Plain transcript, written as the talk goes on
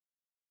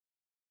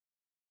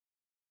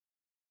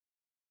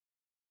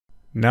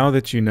Now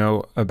that you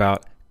know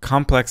about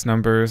complex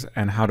numbers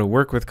and how to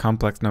work with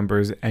complex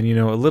numbers, and you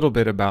know a little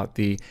bit about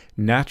the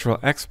natural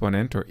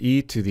exponent, or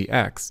e to the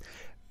x,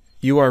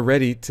 you are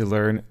ready to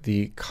learn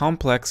the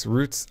complex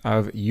roots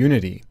of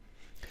unity.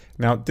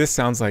 Now, this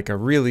sounds like a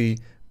really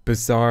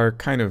bizarre,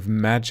 kind of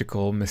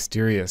magical,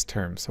 mysterious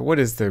term. So what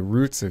is the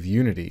roots of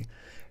unity?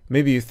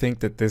 Maybe you think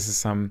that this is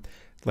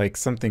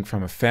something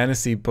from a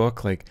fantasy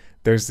book, like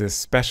there's this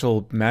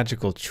special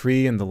magical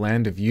tree in the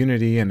land of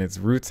unity and its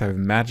roots have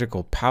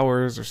magical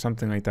powers or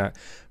something like that.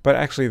 But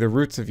actually the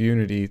roots of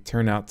unity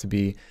turn out to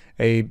be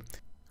a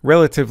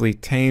relatively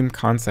tame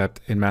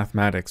concept in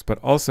mathematics, but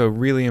also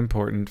really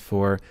important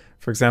for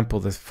example,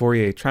 the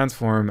Fourier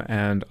transform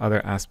and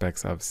other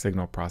aspects of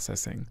signal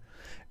processing.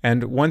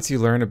 And once you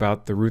learn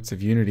about the roots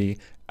of unity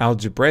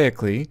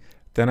algebraically,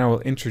 then I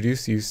will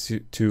introduce you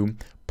to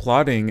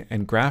plotting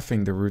and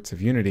graphing the roots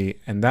of unity,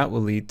 and that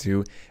will lead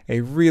to a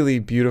really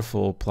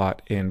beautiful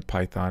plot in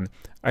Python.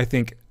 I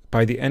think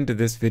by the end of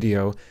this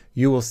video,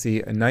 you will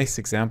see a nice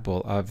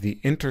example of the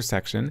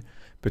intersection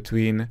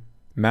between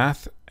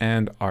math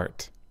and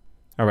art.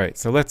 All right,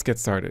 so let's get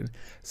started.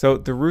 So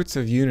the roots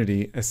of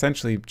unity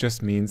essentially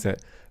just means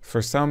that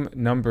for some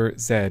number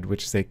z,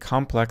 which is a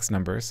complex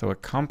number, so a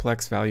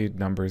complex valued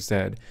number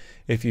z,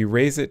 if you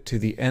raise it to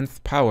the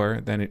nth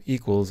power, then it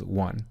equals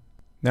 1.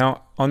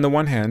 Now, on the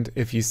one hand,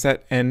 if you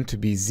set n to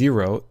be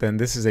 0, then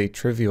this is a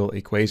trivial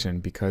equation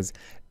because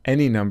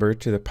any number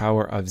to the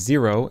power of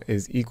 0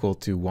 is equal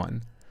to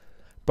 1.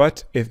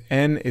 But if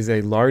n is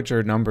a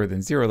larger number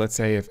than 0, let's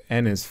say if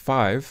n is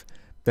 5,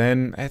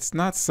 then it's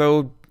not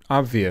so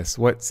obvious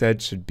what z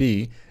should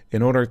be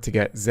in order to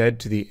get z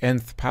to the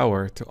nth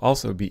power to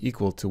also be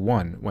equal to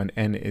 1 when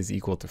n is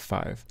equal to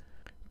 5.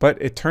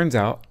 But it turns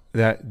out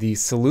that the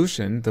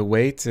solution, the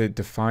way to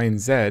define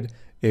z,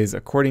 is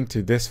according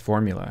to this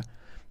formula.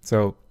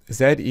 So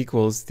z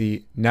equals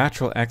the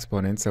natural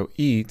exponent, so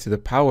e to the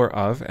power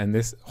of, and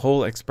this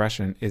whole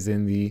expression is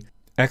in the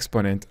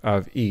exponent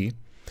of e,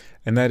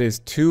 and that is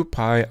 2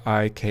 pi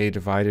I k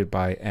divided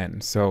by n.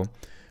 So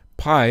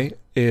pi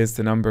is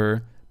the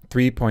number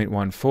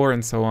 3.14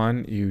 and so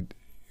on. You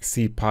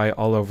see pi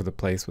all over the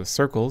place with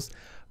circles.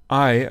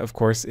 I, of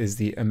course, is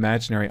the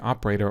imaginary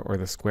operator, or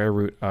the square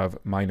root of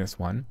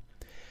 -1.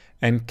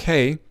 And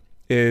k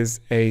is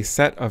a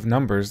set of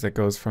numbers that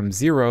goes from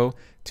 0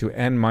 to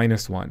n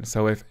minus 1.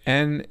 So if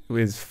n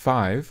is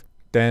 5,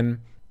 then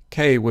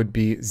k would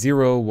be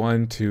 0,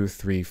 1, 2,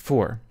 3,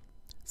 4.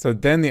 So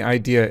then the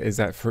idea is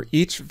that for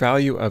each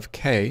value of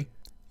k,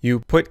 you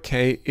put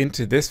k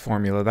into this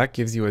formula, that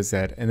gives you a z,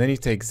 and then you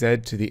take z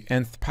to the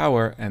nth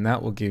power, and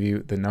that will give you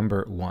the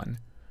number 1.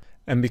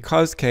 And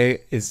because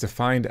k is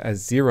defined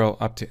as 0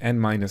 up to n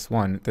minus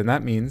 1, then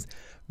that means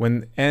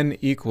when n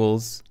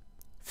equals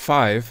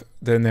 5,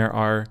 then there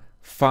are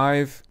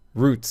 5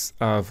 roots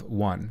of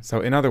 1.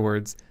 So in other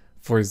words,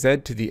 for z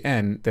to the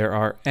n, there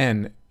are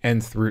n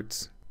nth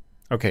roots.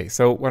 Okay,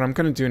 so what I'm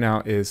going to do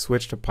now is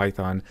switch to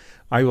Python.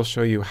 I will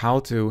show you how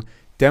to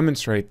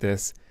demonstrate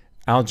this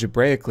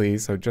algebraically,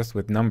 so just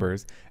with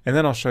numbers, and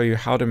then I'll show you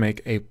how to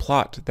make a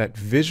plot that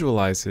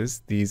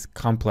visualizes these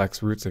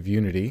complex roots of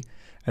unity,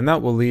 and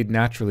that will lead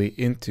naturally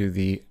into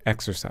the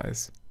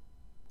exercise.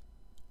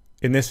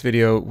 In this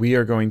video, we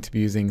are going to be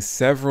using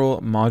several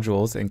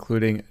modules,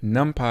 including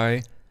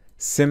NumPy,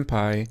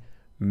 SymPy,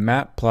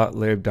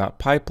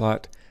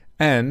 matplotlib.pyplot,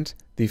 and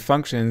the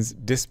functions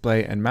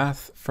display and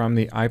math from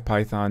the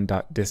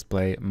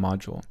ipython.display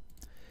module.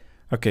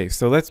 Okay,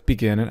 so let's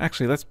begin, and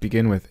actually let's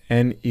begin with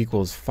n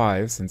equals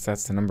 5, since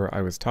that's the number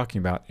I was talking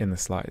about in the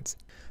slides.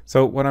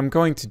 So what I'm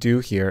going to do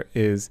here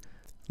is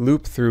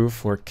loop through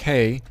for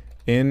k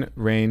in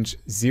range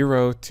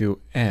 0 to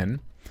n,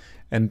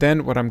 and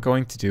then what I'm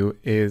going to do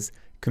is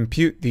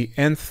compute the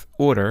nth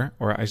order,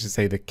 or I should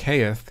say the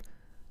kth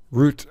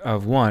root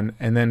of 1,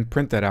 and then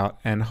print that out,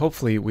 and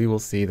hopefully we will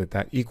see that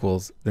that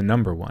equals the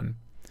number 1.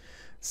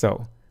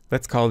 So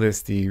let's call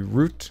this the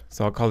root,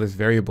 so I'll call this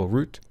variable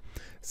root.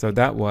 So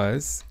that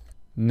was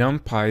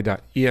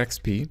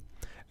numpy.exp,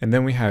 and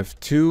then we have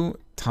 2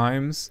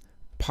 times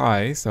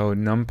pi, so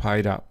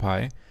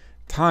numpy.py,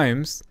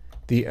 times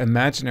the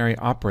imaginary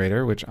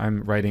operator, which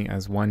I'm writing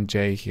as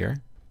 1j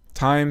here,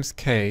 times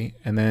k,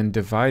 and then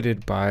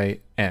divided by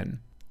n.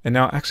 And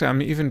now actually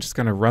I'm even just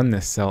going to run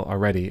this cell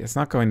already. It's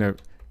not going to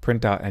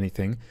print out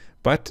anything,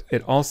 but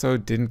it also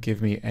didn't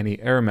give me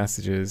any error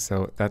messages,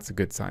 so that's a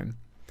good sign.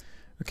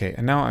 Okay,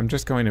 and now I'm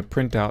just going to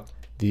print out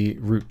the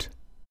root.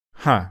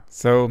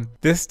 So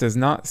this does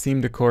not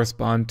seem to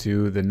correspond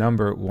to the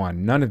number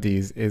 1. None of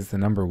these is the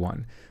number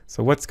 1.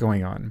 So what's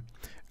going on?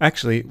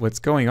 Actually, what's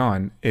going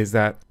on is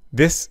that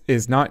this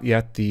is not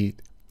yet the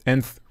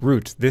nth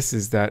root. This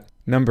is that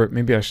number.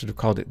 Maybe I should have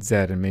called it z,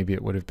 and maybe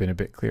it would have been a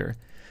bit clearer.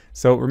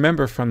 So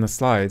remember from the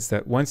slides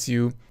that once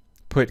you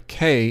put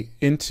k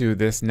into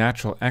this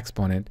natural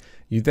exponent,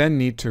 you then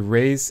need to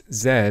raise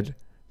z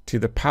to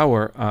the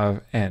power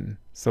of n.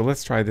 So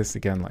let's try this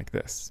again like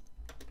this.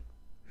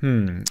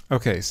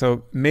 Okay,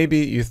 so maybe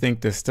you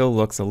think this still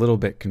looks a little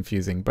bit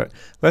confusing, but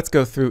let's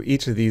go through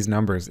each of these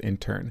numbers in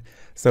turn.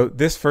 So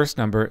this first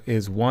number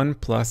is 1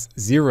 plus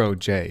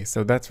 0j,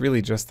 so that's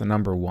really just the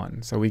number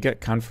 1, so we get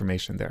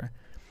confirmation there.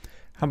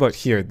 How about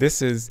here?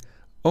 This is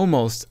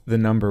almost the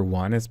number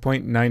 1, it's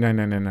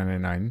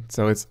 0.999999,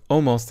 so it's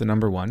almost the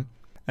number 1.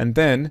 And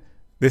then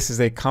this is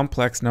a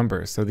complex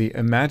number, so the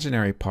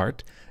imaginary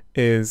part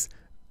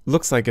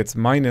looks like it's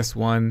minus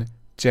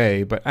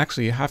 1j, but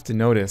actually you have to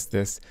notice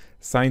this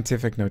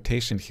scientific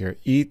notation here,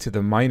 e to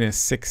the minus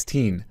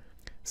 16.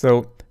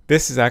 So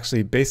this is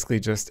actually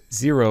basically just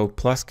 0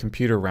 plus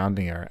computer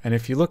rounding error. And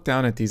if you look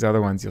down at these other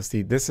ones, you'll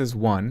see this is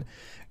 1,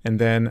 and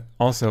then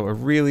also a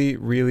really,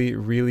 really,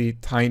 really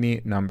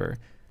tiny number.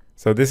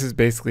 So this is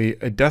basically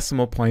a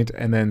decimal point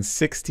and then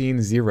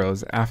 16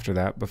 zeros after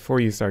that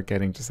before you start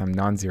getting to some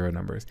non-zero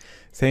numbers.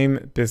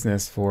 Same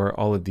business for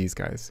all of these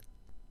guys.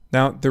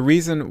 Now, the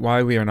reason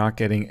why we are not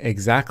getting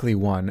exactly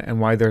 1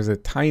 and why there's a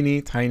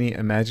tiny, tiny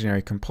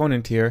imaginary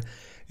component here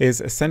is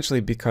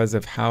essentially because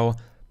of how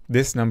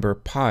this number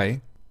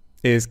pi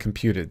is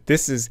computed.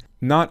 This is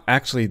not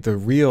actually the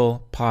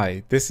real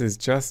pi. This is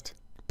just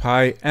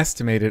pi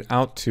estimated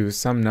out to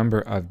some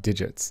number of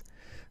digits.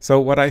 So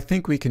what I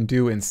think we can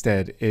do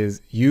instead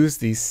is use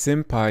the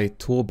SymPy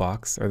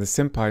toolbox or the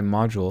SymPy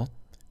module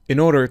in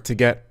order to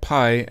get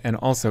pi and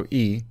also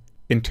e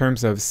in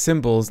terms of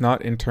symbols,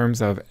 not in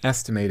terms of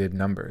estimated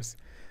numbers.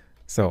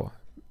 So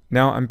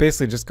now I'm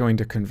basically just going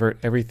to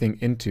convert everything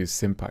into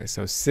SymPy.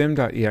 So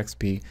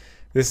sim.exp,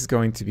 this is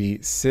going to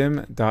be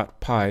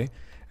sim.pi,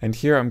 and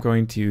here I'm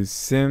going to use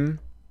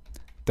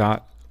sim.i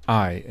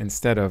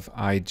instead of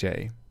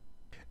ij.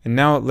 And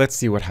now let's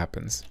see what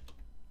happens.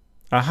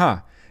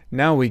 Aha,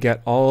 now we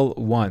get all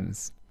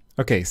ones.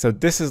 Okay, so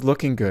this is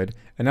looking good.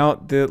 And now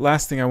the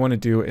last thing I want to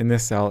do in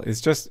this cell is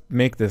just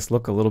make this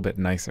look a little bit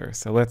nicer.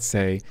 So let's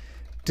say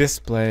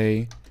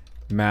display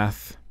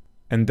math,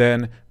 and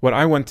then what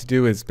I want to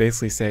do is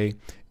basically say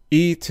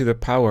e to the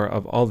power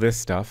of all this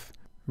stuff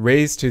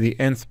raised to the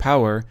nth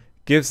power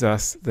gives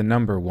us the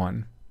number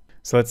 1.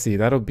 So let's see,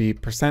 that'll be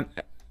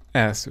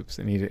 %s, oops,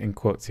 I need it in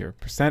quotes here,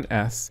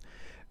 %s,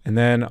 and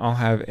then I'll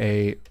have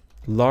a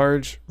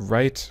large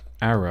right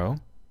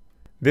arrow.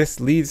 This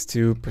leads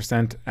to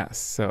 %s,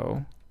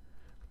 so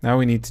now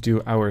we need to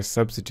do our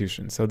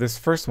substitution. So this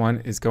first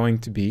one is going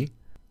to be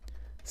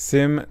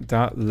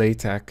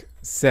sim.latex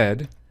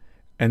z,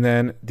 and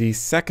then the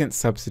second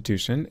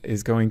substitution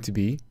is going to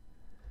be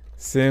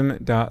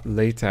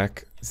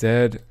sim.latex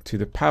z to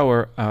the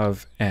power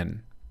of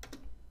n.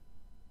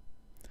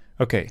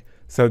 Okay,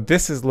 so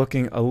this is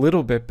looking a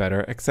little bit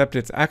better, except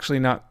it's actually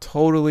not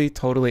totally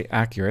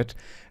accurate,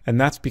 and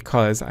that's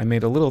because I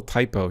made a little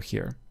typo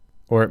here.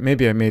 Or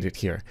maybe I made it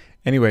here.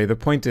 Anyway, the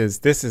point is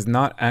this is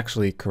not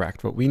actually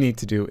correct. What we need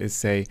to do is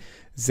say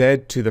z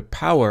to the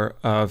power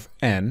of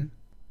n.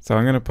 So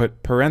I'm going to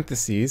put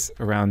parentheses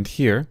around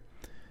here,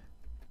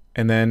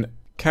 and then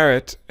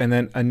caret, and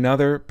then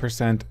another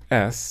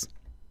 %s,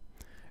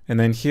 and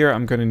then here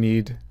I'm going to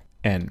need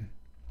n.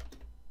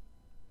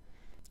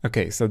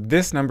 Okay, so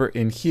this number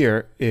in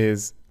here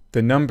is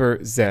the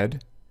number z,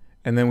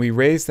 and then we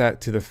raise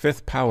that to the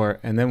 5th power,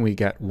 and then we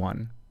get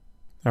 1.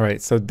 All right,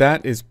 so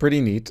that is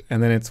pretty neat,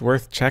 and then it's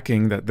worth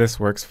checking that this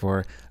works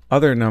for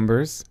other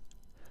numbers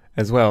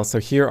as well. So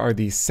here are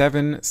the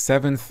 7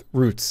 seventh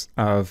roots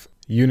of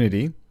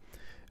unity,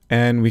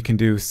 and we can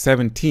do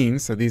 17,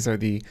 so these are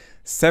the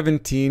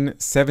 17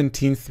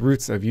 17th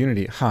roots of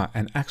unity.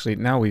 And actually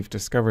now we've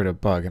discovered a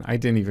bug, and I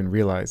didn't even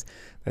realize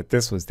that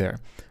this was there.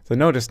 So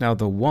notice now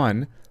the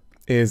 1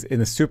 is in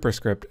the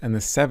superscript and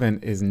the 7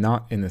 is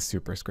not in the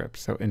superscript.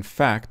 So in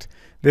fact,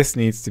 this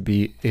needs to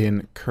be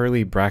in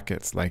curly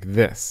brackets like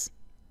this.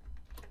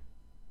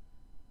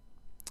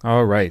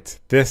 All right,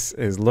 this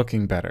is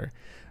looking better.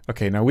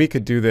 Okay, now we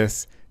could do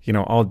this,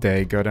 all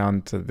day, go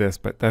down to this,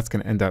 but that's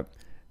going to end up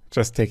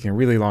just taking a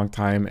really long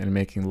time and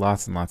making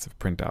lots and lots of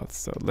printouts.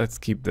 So let's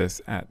keep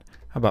this at,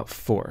 how about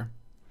 4?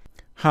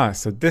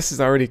 So this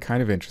is already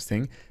kind of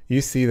interesting.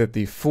 You see that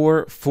the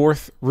 4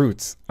 fourth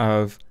roots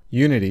of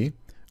unity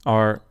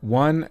are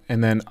 1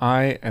 and then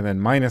I and then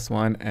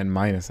 -1 and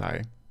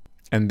 -i.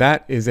 And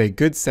that is a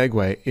good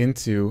segue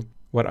into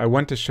what I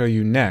want to show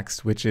you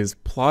next, which is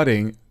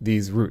plotting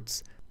these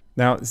roots.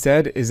 Now,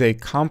 z is a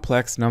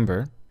complex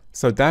number,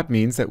 so that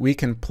means that we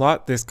can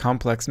plot this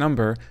complex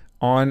number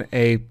on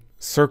a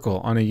circle,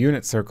 on a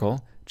unit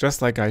circle,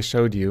 just like I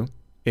showed you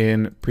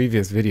in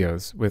previous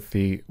videos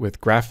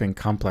with graphing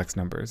complex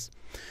numbers.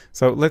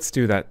 So let's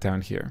do that down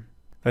here.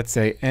 Let's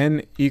say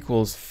n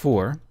equals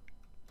 4.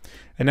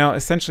 And now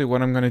essentially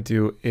what I'm going to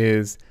do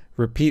is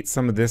repeat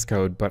some of this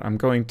code, but I'm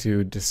going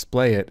to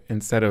display it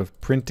instead of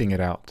printing it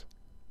out.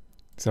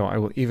 So I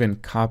will even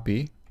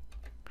copy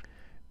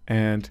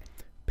and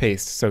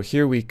paste. So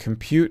here we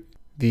compute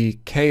the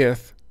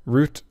kth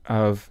root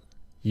of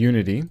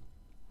unity,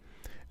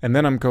 and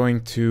then I'm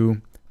going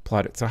to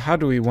plot it. So how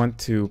do we want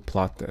to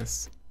plot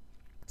this?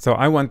 So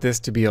I want this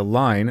to be a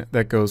line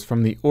that goes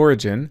from the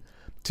origin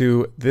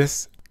to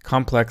this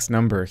complex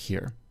number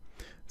here.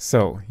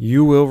 So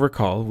you will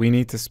recall we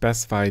need to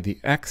specify the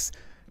x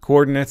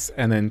coordinates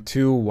and then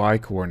 2 y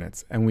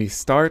coordinates. And we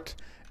start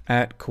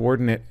at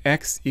coordinate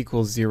x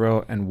equals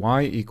 0 and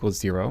y equals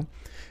 0.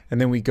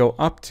 And then we go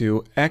up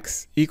to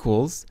x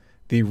equals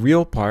the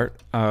real part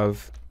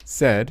of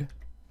z,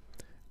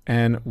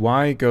 and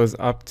y goes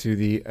up to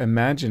the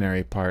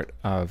imaginary part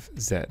of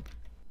z.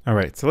 All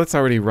right, so let's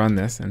already run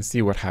this and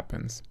see what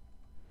happens.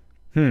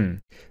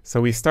 So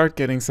we start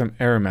getting some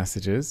error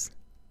messages.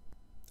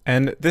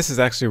 And this is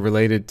actually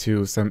related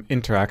to some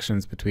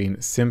interactions between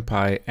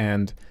SymPy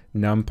and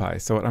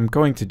NumPy. So what I'm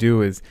going to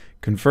do is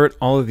convert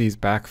all of these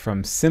back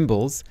from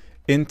symbols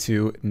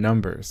into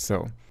numbers.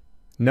 So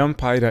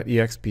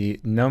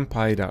numpy.exp,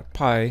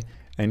 numpy.py,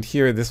 and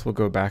here this will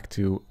go back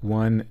to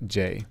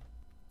 1j.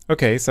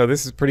 Okay, so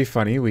this is pretty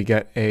funny. We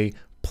get a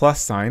plus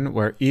sign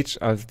where each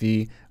of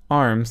the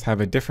arms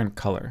have a different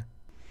color.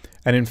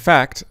 And in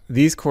fact,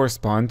 these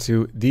correspond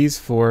to these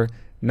 4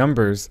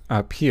 numbers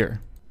up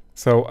here.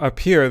 So up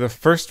here, the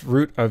first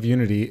root of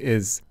unity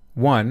is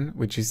 1,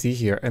 which you see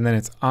here, and then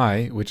it's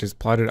I, which is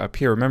plotted up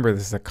here. Remember,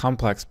 this is a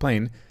complex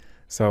plane,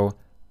 so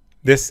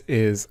this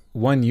is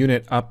 1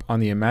 unit up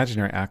on the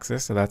imaginary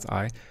axis, so that's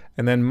I,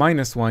 and then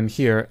minus 1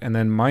 here, and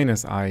then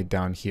minus I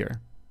down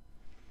here.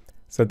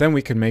 So then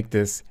we can make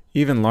this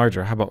even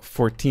larger. How about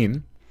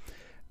 14?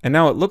 And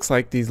now it looks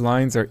like these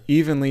lines are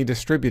evenly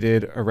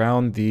distributed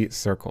around the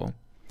circle.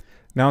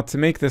 Now to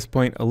make this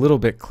point a little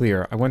bit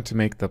clearer, I want to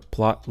make the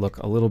plot look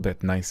a little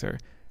bit nicer.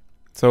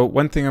 So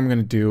one thing I'm going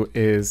to do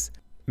is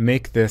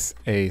make this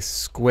a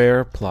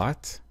square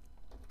plot.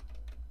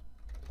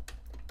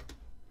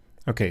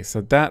 Okay, so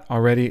that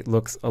already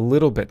looks a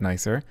little bit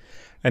nicer.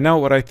 And now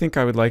what I think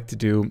I would like to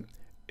do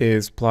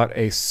is plot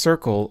a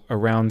circle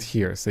around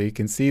here. So you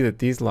can see that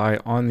these lie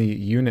on the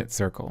unit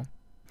circle.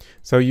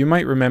 So you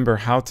might remember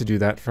how to do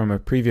that from a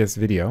previous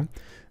video.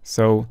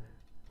 So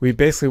we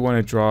basically want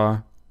to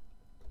draw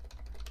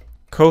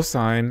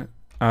cosine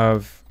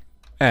of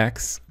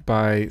x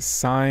by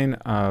sine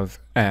of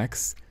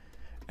x,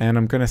 and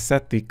I'm going to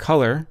set the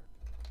color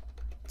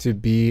to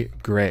be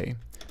gray.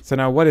 So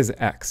now what is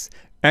x?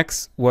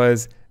 X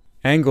was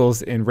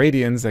angles in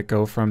radians that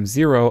go from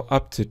 0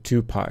 up to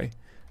 2 pi.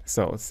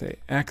 So let's say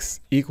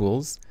x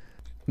equals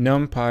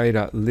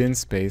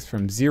numpy.linspace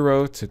from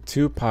 0 to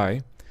 2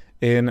 pi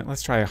in,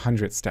 let's try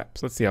 100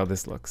 steps. Let's see how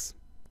this looks.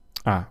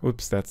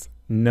 Oops, that's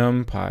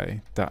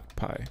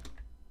numpy.pi.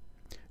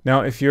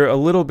 Now, if you're a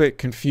little bit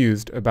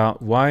confused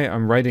about why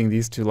I'm writing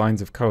these 2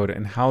 lines of code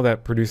and how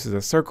that produces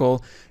a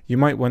circle, you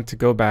might want to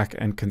go back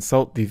and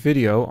consult the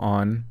video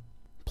on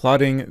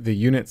plotting the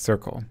unit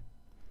circle.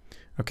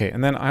 Okay,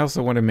 and then I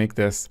also want to make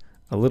this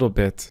a little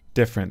bit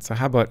different. So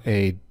how about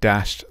a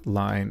dashed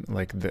line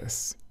like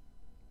this?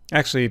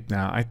 Actually,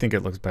 no, I think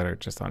it looks better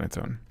just on its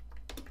own.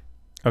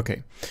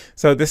 Okay,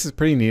 so this is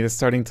pretty neat. It's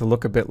starting to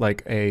look a bit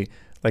like a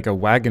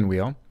wagon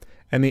wheel.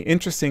 And the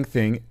interesting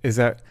thing is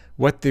that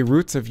what the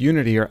roots of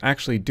unity are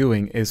actually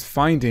doing is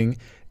finding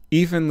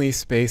evenly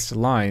spaced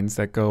lines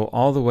that go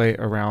all the way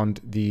around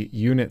the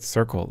unit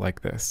circle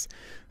like this.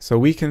 So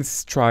we can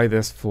try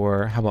this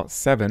for, how about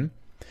 7?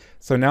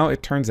 So now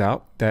it turns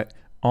out that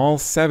all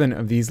 7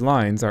 of these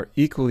lines are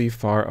equally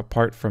far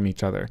apart from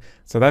each other.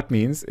 So that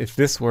means if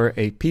this were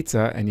a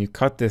pizza and you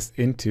cut this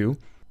into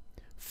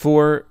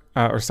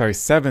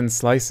 7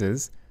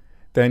 slices,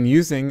 then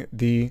using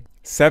the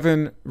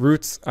 7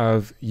 roots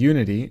of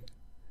unity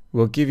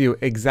will give you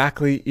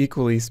exactly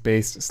equally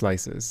spaced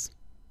slices.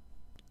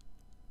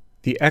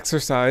 The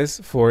exercise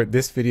for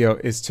this video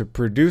is to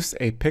produce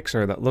a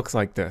picture that looks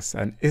like this.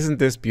 And isn't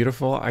this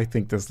beautiful? I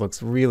think this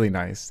looks really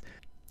nice.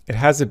 It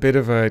has a bit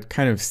of a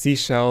kind of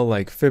seashell,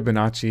 like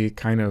Fibonacci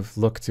kind of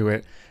look to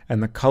it.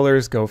 And the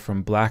colors go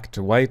from black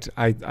to white.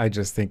 I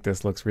just think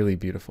this looks really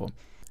beautiful.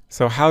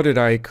 So how did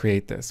I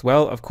create this?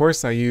 Well, of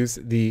course, I use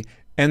the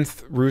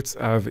nth roots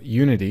of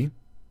unity.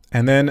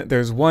 And then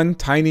there's one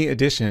tiny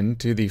addition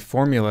to the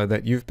formula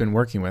that you've been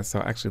working with. So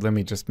actually, let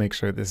me just make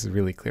sure this is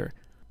really clear.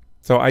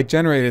 So I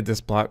generated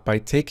this plot by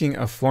taking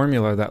a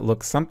formula that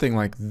looks something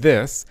like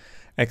this,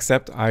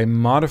 except I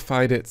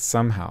modified it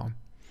somehow.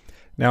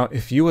 Now,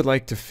 if you would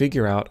like to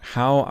figure out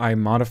how I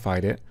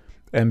modified it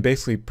and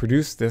basically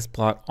produce this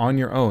plot on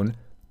your own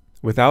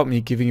without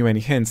me giving you any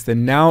hints,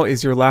 then now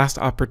is your last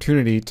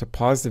opportunity to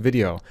pause the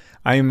video.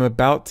 I am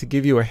about to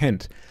give you a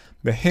hint.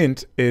 The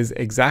hint is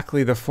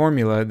exactly the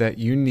formula that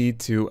you need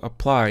to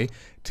apply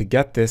to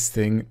get this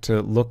thing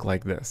to look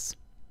like this.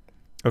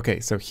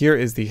 Okay, so here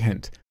is the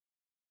hint.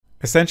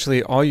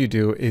 Essentially, all you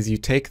do is you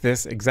take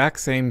this exact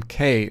same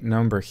k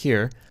number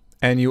here,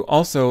 and you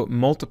also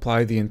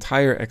multiply the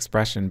entire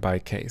expression by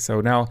k.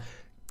 So now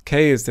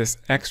k is this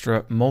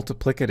extra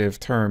multiplicative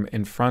term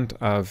in front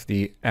of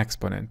the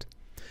exponent.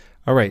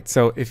 All right,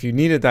 so if you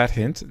needed that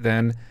hint,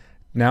 then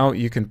now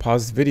you can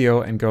pause the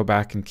video and go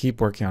back and keep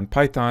working on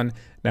Python.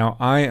 Now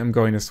I am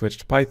going to switch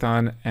to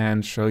Python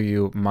and show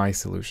you my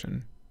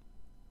solution.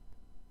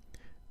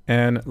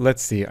 And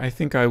let's see, I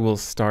think I will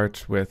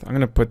start with, I'm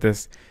going to put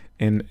this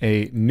in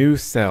a new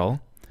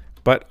cell,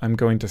 but I'm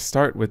going to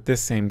start with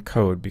this same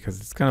code because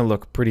it's going to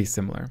look pretty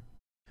similar.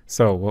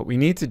 So what we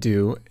need to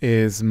do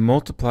is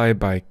multiply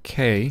by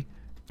k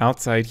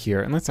outside here,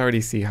 and let's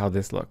already see how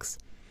this looks.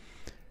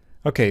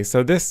 Okay,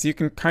 so this, you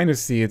can kind of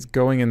see it's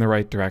going in the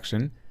right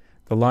direction.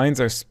 The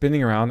lines are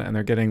spinning around and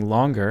they're getting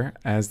longer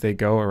as they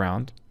go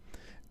around.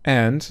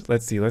 And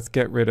let's see, let's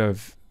get rid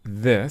of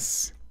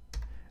this.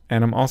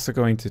 And I'm also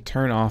going to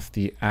turn off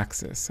the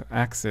axis, so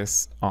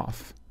axis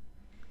off.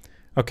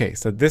 Okay,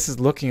 so this is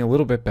looking a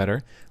little bit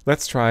better.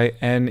 Let's try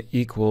n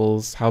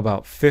equals, how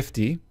about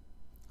 50?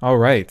 All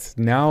right,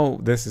 now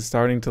this is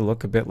starting to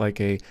look a bit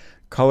like a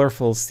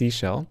colorful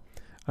seashell.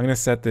 I'm going to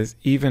set this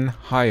even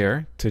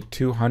higher to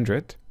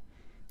 200.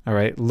 All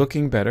right,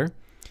 looking better.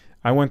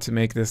 I want to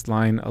make this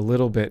line a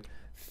little bit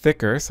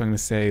thicker, so I'm going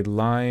to say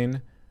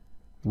line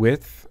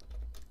width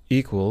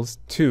equals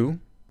 2.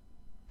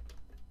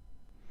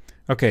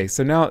 Okay,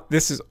 so now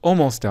this is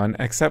almost done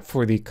except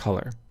for the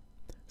color.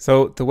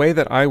 So the way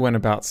that I went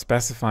about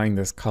specifying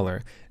this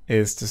color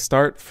is to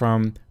start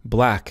from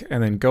black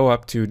and then go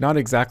up to not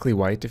exactly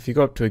white. If you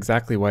go up to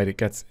exactly white, it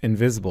gets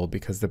invisible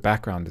because the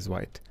background is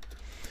white.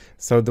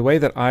 So the way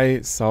that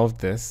I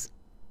solved this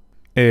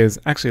is,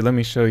 actually let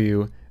me show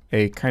you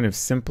a kind of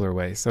simpler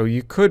way. So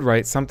you could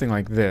write something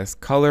like this,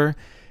 color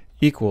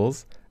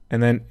equals,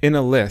 and then in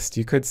a list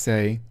you could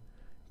say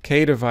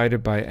k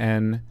divided by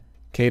n,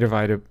 k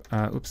divided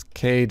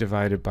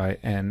by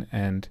n,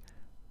 and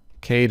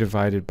k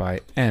divided by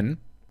n.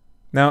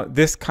 Now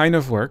this kind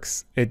of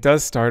works. It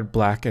does start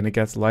black and it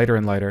gets lighter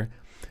and lighter.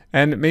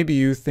 And maybe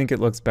you think it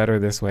looks better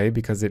this way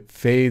because it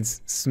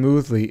fades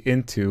smoothly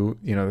into,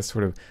 this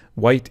sort of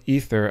white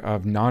ether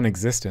of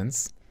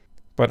non-existence.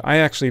 But I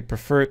actually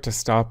prefer it to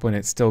stop when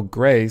it's still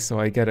gray, so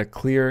I get a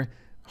clear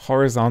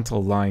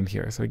horizontal line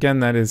here. So again,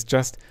 that is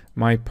just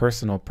my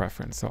personal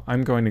preference. So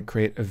I'm going to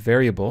create a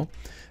variable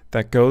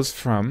that goes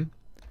from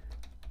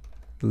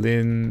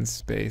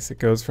linspace. It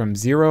goes from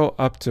 0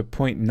 up to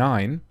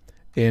 0.9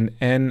 in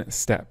n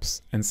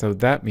steps. And so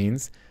that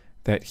means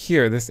that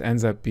here this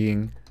ends up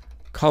being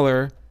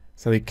color.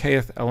 So the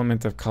kth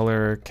element of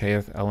color,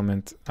 kth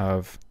element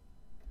of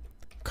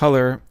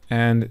color,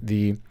 and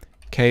the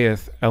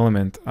kth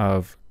element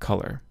of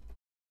color.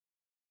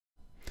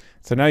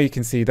 So now you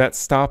can see that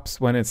stops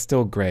when it's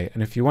still gray.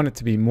 And if you want it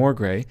to be more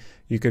gray,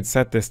 you could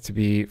set this to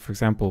be, for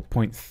example,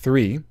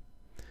 0.3.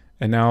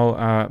 And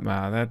now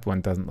that one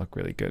doesn't look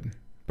really good.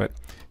 But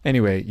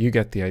anyway, you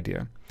get the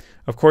idea.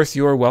 Of course,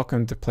 you are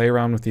welcome to play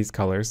around with these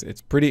colors.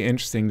 It's pretty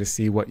interesting to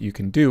see what you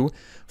can do.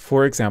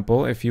 For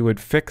example, if you would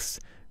fix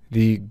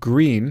the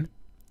green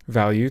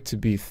value to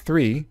be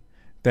 3,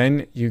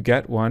 then you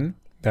get one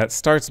that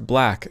starts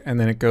black and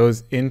then it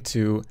goes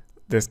into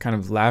this kind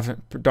of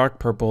dark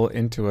purple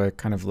into a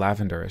kind of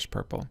lavenderish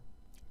purple.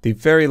 The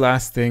very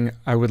last thing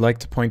I would like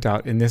to point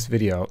out in this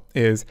video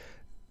is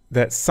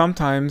that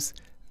sometimes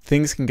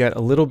things can get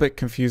a little bit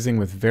confusing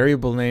with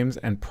variable names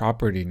and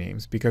property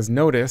names, because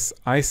notice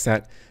I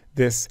set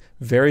this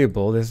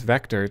variable, this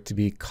vector, to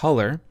be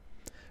color,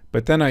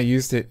 but then I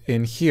used it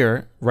in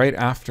here right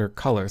after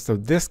color. So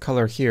this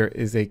color here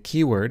is a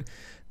keyword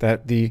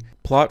that the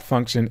plot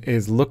function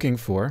is looking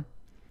for,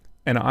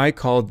 and I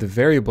called the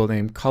variable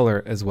name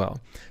color as well.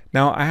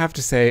 Now I have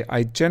to say,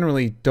 I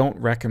generally don't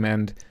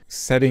recommend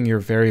setting your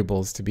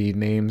variables to be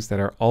names that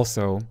are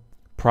also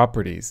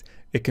properties.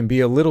 It can be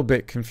a little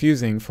bit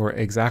confusing for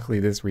exactly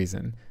this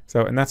reason.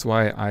 And that's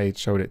why I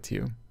showed it to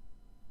you.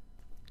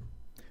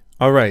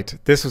 All right,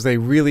 this was a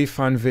really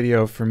fun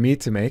video for me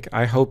to make.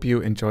 I hope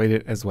you enjoyed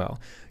it as well.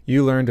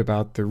 You learned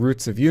about the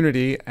roots of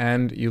Unity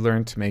and you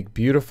learned to make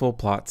beautiful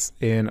plots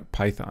in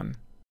Python.